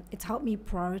 Like, it's helped me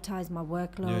prioritize my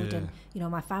workload and, you know,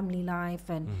 my family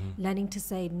life, and learning to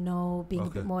say no, being a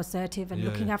bit more assertive, and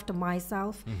looking after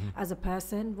myself as a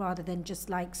person, rather than just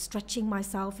like stretching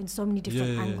myself in so many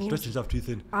different angles. Stretch yourself too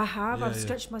thin. I've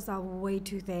stretched myself way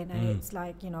too thin, and it's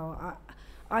like, you know,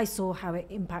 I saw how it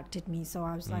impacted me, so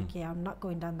I was like, I'm not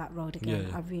going down that road again.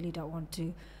 I really don't want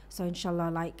to. So inshallah,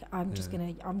 like, I'm just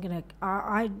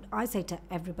I say to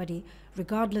everybody,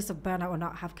 regardless of burnout or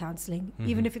not, have counselling,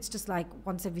 even if it's just like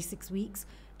once every 6 weeks,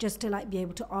 just to like be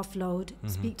able to offload,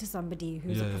 speak to somebody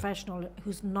who's a professional,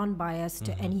 who's non-biased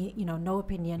to any, you know, no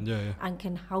opinion, and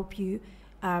can help you,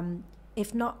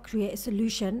 if not create a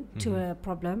solution to a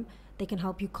problem, they can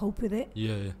help you cope with it.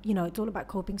 You know, it's all about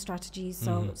coping strategies.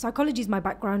 So psychology is my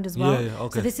background as well.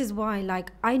 So this is why,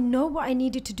 like, I know what I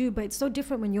needed to do, but it's so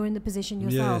different when you're in the position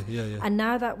yourself. And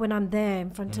now that when I'm there in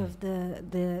front of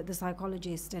the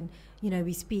psychologist, and, you know,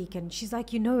 we speak, and she's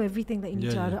like, you know everything that you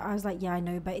need to. I was like, I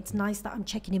know, but it's nice that I'm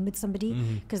checking in with somebody,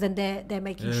 because then they're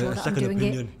making sure that I'm doing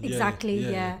opinion. It exactly.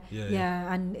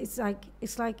 And it's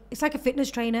like a fitness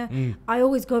trainer. I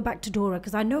always go back to Dora,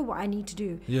 because I know what I need to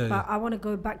do, but I want to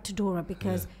go back to Dora,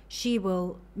 because she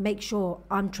will make sure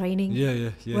I'm training.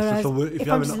 Whereas so if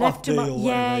you're having an off day or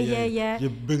whatever, you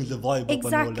bring the vibe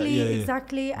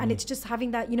exactly. And it's just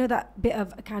having that, you know, that bit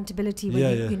of accountability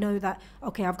where you know that,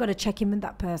 okay, I've got to check in with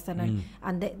that person,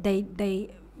 and they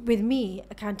with me,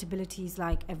 accountability is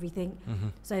like everything.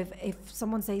 So if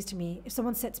someone says to me, if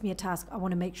someone sets me a task, I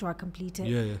want to make sure I complete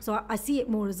it. So I see it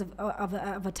more as of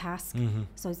a task.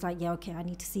 So it's like, okay, I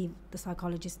need to see the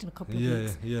psychologist in a couple of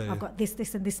weeks. I've got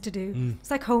this and this to do.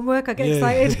 It's like homework. I get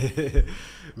excited.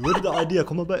 Where did the idea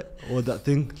come about, or that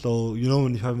thing? So, you know,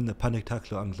 when you're having the panic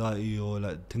attacks or anxiety, or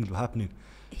like things were happening,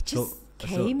 it just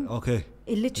came.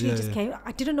 It literally just came.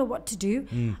 I didn't know what to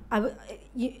do.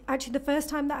 Actually, the first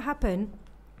time that happened,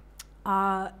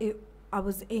 I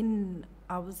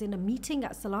I was in a meeting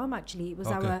at Salam, actually. It was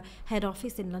our head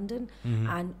office in London,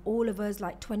 and all of us,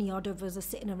 like 20 odd of us, are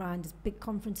sitting around this big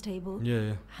conference table,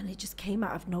 and it just came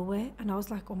out of nowhere, and I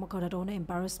was like, oh my God, I don't want to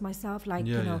embarrass myself, like,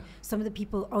 you know, some of the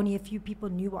people, only a few people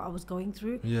knew what I was going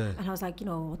through, and I was like, you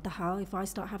know, what the hell, if I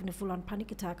start having a full-on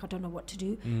panic attack, I don't know what to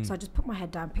do. So I just put my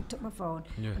head down, picked up my phone,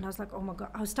 and I was like, oh my God,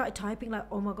 I started typing like,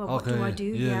 oh my God, what do I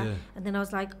do? And then I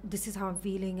was like, this is how I'm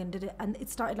feeling, and it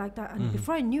started like that, and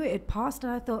before I knew it, it passed,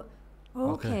 and I thought,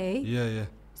 okay.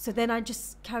 So then I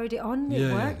just carried it on.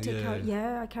 It worked.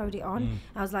 I carried it on.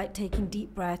 I was like taking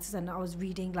deep breaths, and I was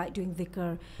reading, like doing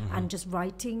dhikr and just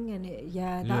writing,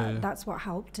 and that's what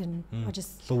helped. And I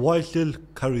just. So why still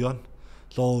carry on?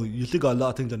 So you still got a lot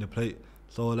of things on your plate.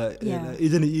 So like,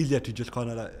 isn't it easier to just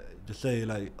kind of like just say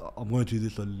like, I'm going to do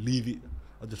this, or leave it,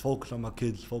 or just focus on my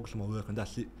kids, focus on my work, and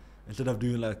that's it, instead of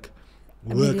doing like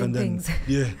work and then things.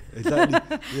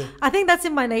 Exactly. I think that's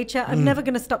in my nature. I'm never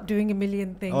going to stop doing a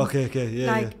million things.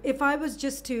 Like if I was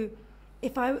just to,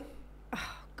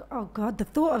 oh God, the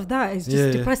thought of that is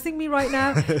just depressing me right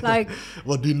now. Like,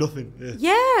 well, do nothing.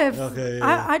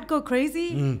 I'd go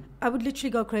crazy. I would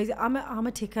literally go crazy. I'm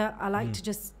a ticker. I like to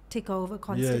just tick over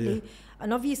constantly,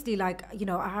 and obviously, like, you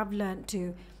know, I have learned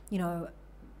to, you know,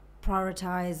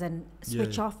 prioritize and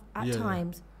switch off at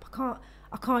times.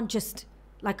 I can't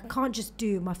just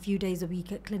do my few days a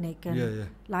week at clinic, and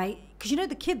like, because you know,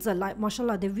 the kids are like,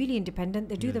 mashallah, they're really independent,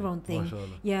 they do their own thing,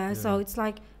 so it's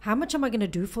like, how much am I going to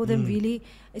do for them, really?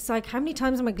 It's like, how many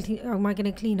times am I going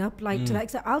to clean up, like to like,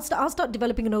 so I'll start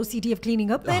developing an OCD of cleaning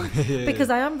up then,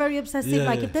 because I am very obsessive.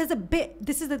 If there's a bit,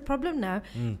 this is the problem now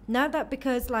that,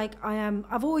 because like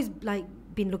I've always like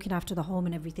been looking after the home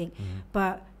and everything,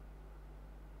 but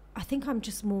I think I'm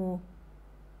just more,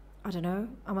 I don't know,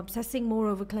 I'm obsessing more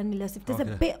over cleanliness. If there's a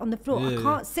bit on the floor, I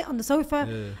can't sit on the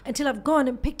sofa until I've gone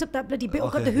and picked up that bloody bit, or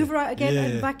got the Hoover out again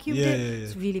and vacuumed it.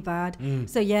 It's really bad.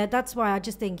 So that's why I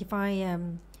just think if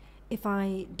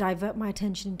I divert my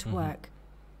attention into work,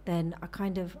 then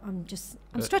I'm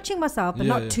stretching myself, but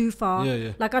not too far.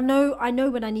 Like, I know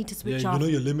when I need to switch off. You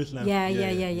know your limits now.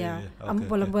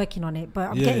 I'm working on it, but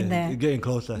I'm getting there. You're getting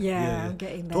closer. I'm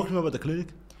getting there. Talk to me about the clinic.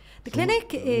 The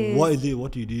clinic is... What is it?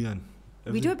 What do you do? And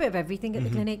we do a bit of everything at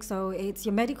the clinic. So it's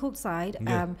your medical side,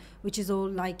 which is all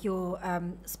like your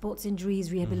sports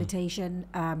injuries, rehabilitation.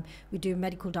 We do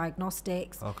medical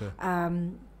diagnostics.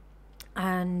 And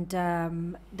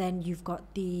then you've got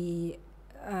we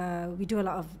do a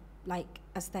lot of like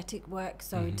aesthetic work.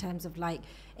 So in terms of like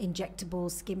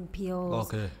injectable skin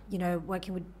peels, you know,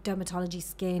 working with dermatology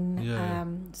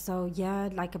skin. So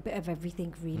like a bit of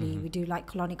everything really. We do like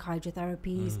colonic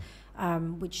hydrotherapies,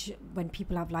 which when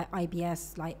people have like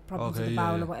IBS, like problems with the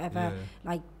bowel or whatever,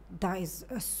 like that is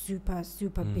a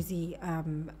super busy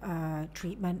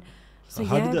treatment. So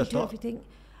how did that we do start? everything.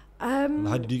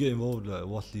 How did you get involved? Like,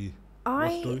 what's the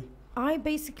story? I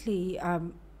basically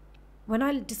when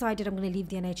I decided I'm going to leave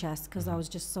the NHS, because I was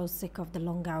just so sick of the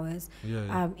long hours,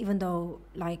 even though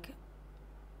like,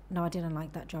 no, I didn't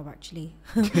like that job actually.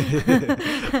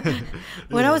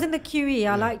 When I was in the QE,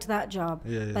 I liked that job,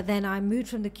 but then I moved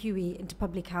from the QE into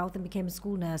public health and became a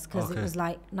school nurse, because it was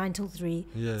like 9 till 3.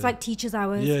 It's like teachers'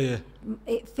 hours.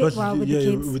 It fit plus well with the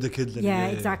kids. With the kids.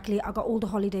 Exactly. I got all the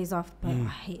holidays off, but I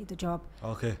hated the job.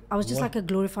 I was just like a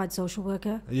glorified social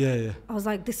worker. I was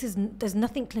like, there's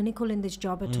nothing clinical in this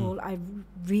job at all. I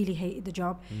really hated the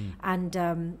job, and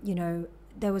you know,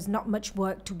 there was not much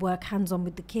work to work hands-on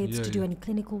with the kids to do any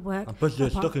clinical work. And plus, they're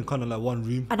stuck in kind of like one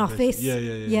room. An office. I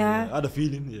had a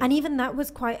feeling. And even that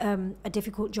was quite a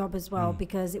difficult job as well,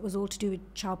 because it was all to do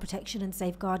with child protection and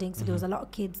safeguarding. So there was a lot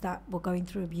of kids that were going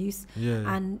through abuse.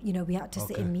 And, you know, we had to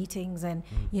sit in meetings and,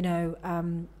 you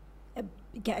know,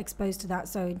 get exposed to that.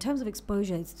 So in terms of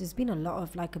exposure, there's been a lot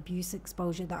of like abuse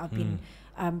exposure that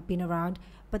I've been around.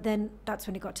 But then that's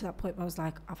when it got to that point where I was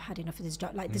like, I've had enough of this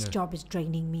job. Like, this job is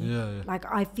draining me. Like,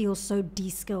 I feel so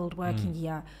de-skilled working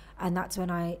here. And that's when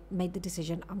I made the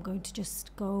decision, I'm going to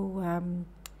just go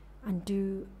and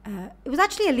do... it was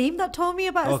actually Aleem that told me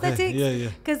about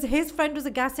aesthetics. Because his friend was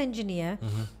a gas engineer.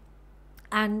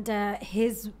 And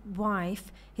his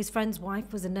friend's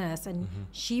wife was a nurse. And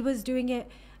she was doing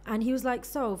it. And he was like,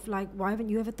 Soph, like, why haven't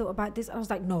you ever thought about this? I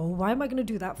was like, no, why am I going to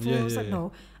do that for? I was like,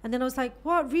 no. And then I was like,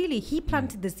 what, really? He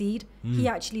planted the seed. He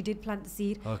actually did plant the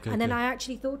seed. And then I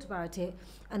actually thought about it.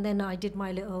 And then I did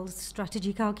my little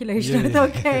strategy calculation. I thought,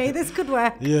 okay, this could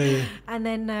work. And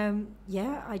then,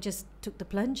 I just took the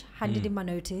plunge, handed in my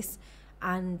notice.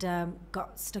 and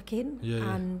got stuck in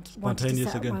and wanted to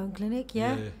set up my own clinic.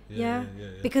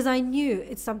 Because I knew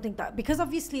it's something that, because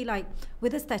obviously like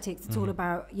with aesthetics, it's all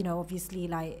about, you know, obviously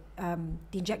like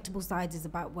the injectable sides is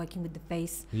about working with the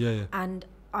face. And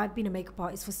I've been a makeup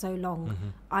artist for so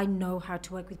long. I know how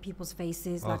to work with people's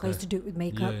faces. Like I used to do it with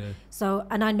makeup. So,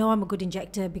 and I know I'm a good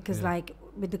injector because like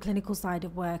with the clinical side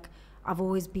of work, I've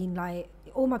always been like,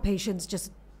 all my patients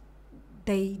just,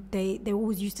 they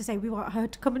always used to say, we want her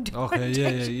to come and do our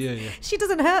injections. She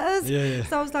doesn't hurt us.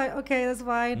 So I was like, okay, that's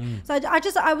fine. So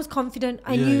I was confident.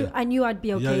 I knew I'd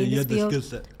be okay in this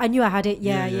field. I knew I had it.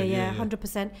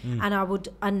 100%. And I would,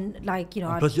 and like, you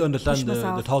know, plus you understand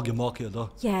the target market as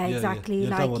well. Exactly.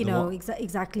 Like, you know,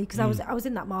 exactly. Because I was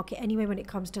in that market anyway when it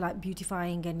comes to like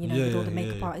beautifying and, you know, with all the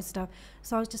makeup artist stuff.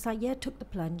 So I was just like, took the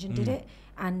plunge and did it.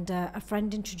 And a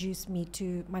friend introduced me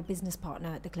to my business partner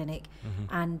at the clinic,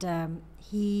 and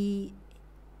he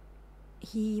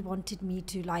wanted me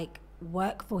to like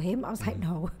work for him. I was like,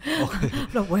 no, I'm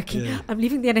not working. I'm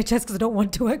leaving the NHS because I don't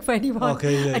want to work for anyone.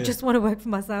 I just want to work for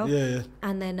myself.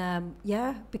 And then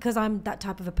because I'm that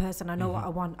type of a person, I know what I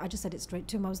want. I just said it straight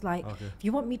to him. I was like, if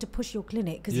you want me to push your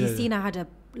clinic, because he's seen I had a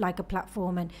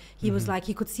platform, and he was like,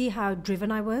 he could see how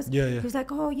driven I was. He was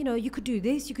like, oh, you know, you could do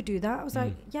this, you could do that. I was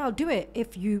like, yeah, I'll do it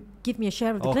if you give me a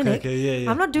share of the clinic.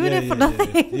 I'm not doing it for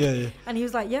nothing. And he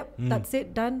was like, yep, that's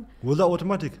it, done. Was that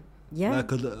automatic?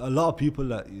 Because a lot of people,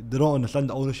 like, they don't understand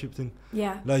the ownership thing.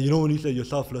 Like, you know, when you say you're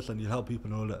selfless and you help people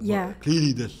and all that. But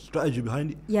clearly there's strategy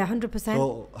behind it. 100%.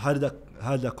 So how did that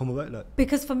come about? Like,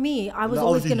 because for me, I was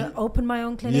always going to open my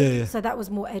own clinic. So that was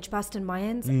more edge-past in my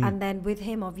ends. And then with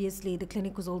him, obviously, the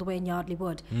clinic was all the way in Yardley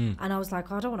Wood. And I was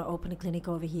like, I don't want to open a clinic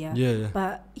over here.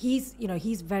 But he's, you know,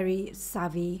 he's very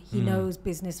savvy. He knows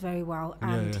business very well.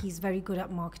 And he's very good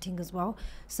at marketing as well.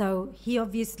 So he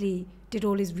obviously did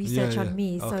all his research on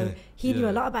me. So he knew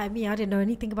a lot about me. I didn't know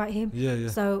anything about him.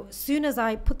 So soon as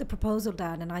I put the proposal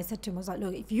down and I said to him, I was like,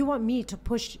 look, if you want me to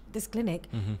push this clinic,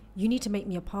 you need to make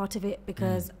me a part of it,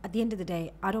 because at the end of the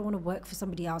day, I don't want to work for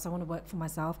somebody else. I want to work for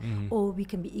myself, or we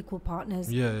can be equal partners.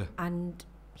 And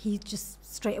he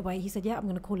just straight away, he said, I'm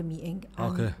going to call a meeting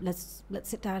and let's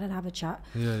sit down and have a chat.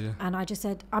 And I just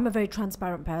said, I'm a very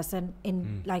transparent person.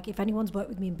 In like, if anyone's worked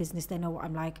with me in business, they know what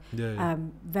I'm like.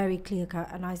 Very clear cut.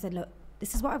 And I said, look,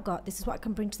 this is what I've got, this is what I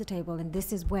can bring to the table, and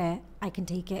this is where I can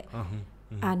take it.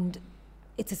 And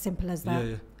it's as simple as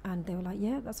that. And they were like,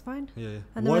 that's fine.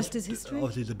 And the rest is history.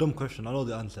 Obviously, it's a dumb question, I know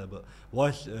the answer, but why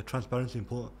is transparency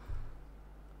important?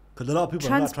 Because a lot of people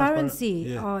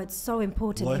transparency, it's so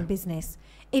important in business.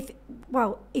 If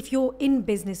you're in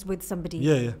business with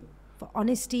somebody, for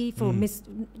honesty, for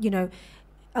you know,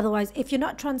 otherwise, if you're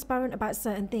not transparent about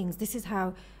certain things, this is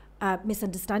how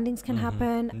misunderstandings can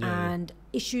happen, and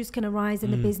issues can arise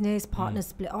in the business. Partners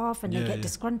split off and they get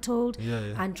disgruntled.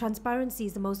 And transparency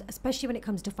is the most, especially when it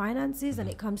comes to finances and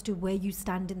it comes to where you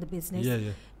stand in the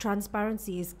business.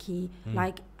 Transparency is key.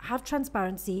 Like, have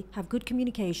transparency, have good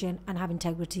communication, and have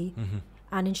integrity.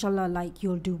 And inshallah, like,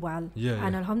 you'll do well.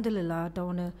 And alhamdulillah, don't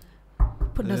want to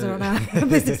put nazar on our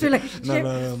business relationship.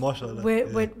 No, mashallah.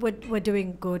 We're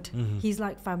doing good. He's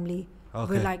like family.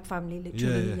 We're like family,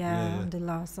 literally.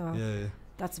 Alhamdulillah. So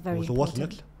that's very important. So what's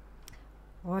next?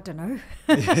 Oh, I don't know.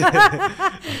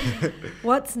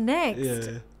 What's next?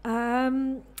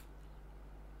 I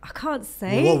can't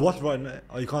say. Well, what's right now?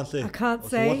 Oh, you can't say. I can't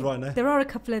say. What's right now? There are a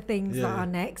couple of things that are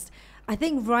next. I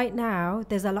think right now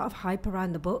there's a lot of hype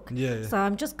around the book. So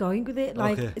I'm just going with it.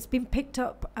 Like, it's been picked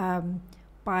up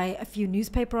by a few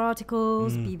newspaper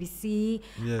articles, BBC,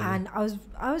 and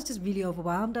I was just really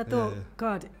overwhelmed. I thought,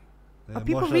 God, are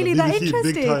people really that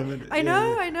interested? I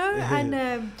know.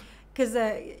 And because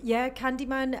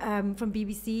Candyman from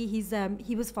BBC,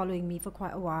 he was following me for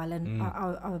quite a while, and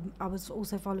I was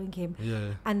also following him.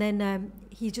 And then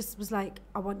he just was like,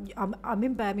 I'm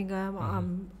in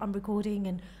Birmingham, I'm recording,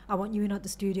 and I want you in at the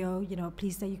studio, you know,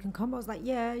 please say you can come. I was like,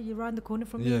 you're around the corner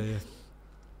from me.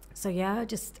 So I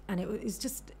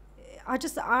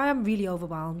am really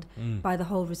overwhelmed by the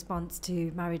whole response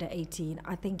to Married at 18.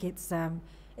 I think it's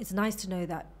nice to know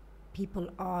that people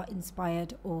are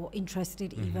inspired or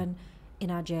interested even in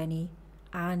our journey.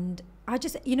 And I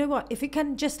just, you know what, if it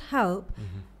can just help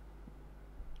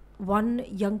one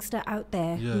youngster out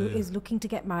there who is looking to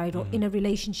get married or in a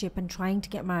relationship and trying to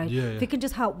get married, if it can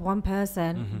just help one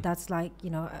person, that's like, you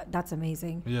know, that's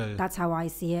amazing. That's how I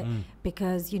see it.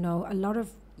 Because, you know, a lot of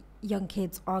young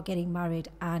kids are getting married,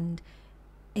 and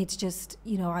it's just,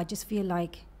 you know, I just feel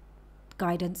like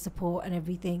guidance, support and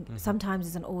everything sometimes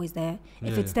isn't always there.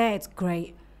 If it's there, it's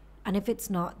great. And if it's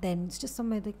not, then it's just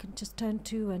somewhere they can just turn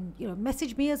to, and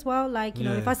message me as well. Like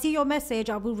if I see your message,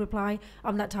 I will reply.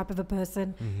 I'm that type of a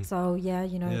person. So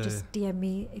just DM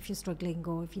me if you're struggling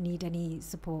or if you need any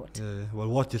support. Well,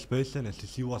 watch your space then to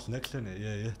see what's next in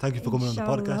it. Thank you for coming on the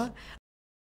podcast.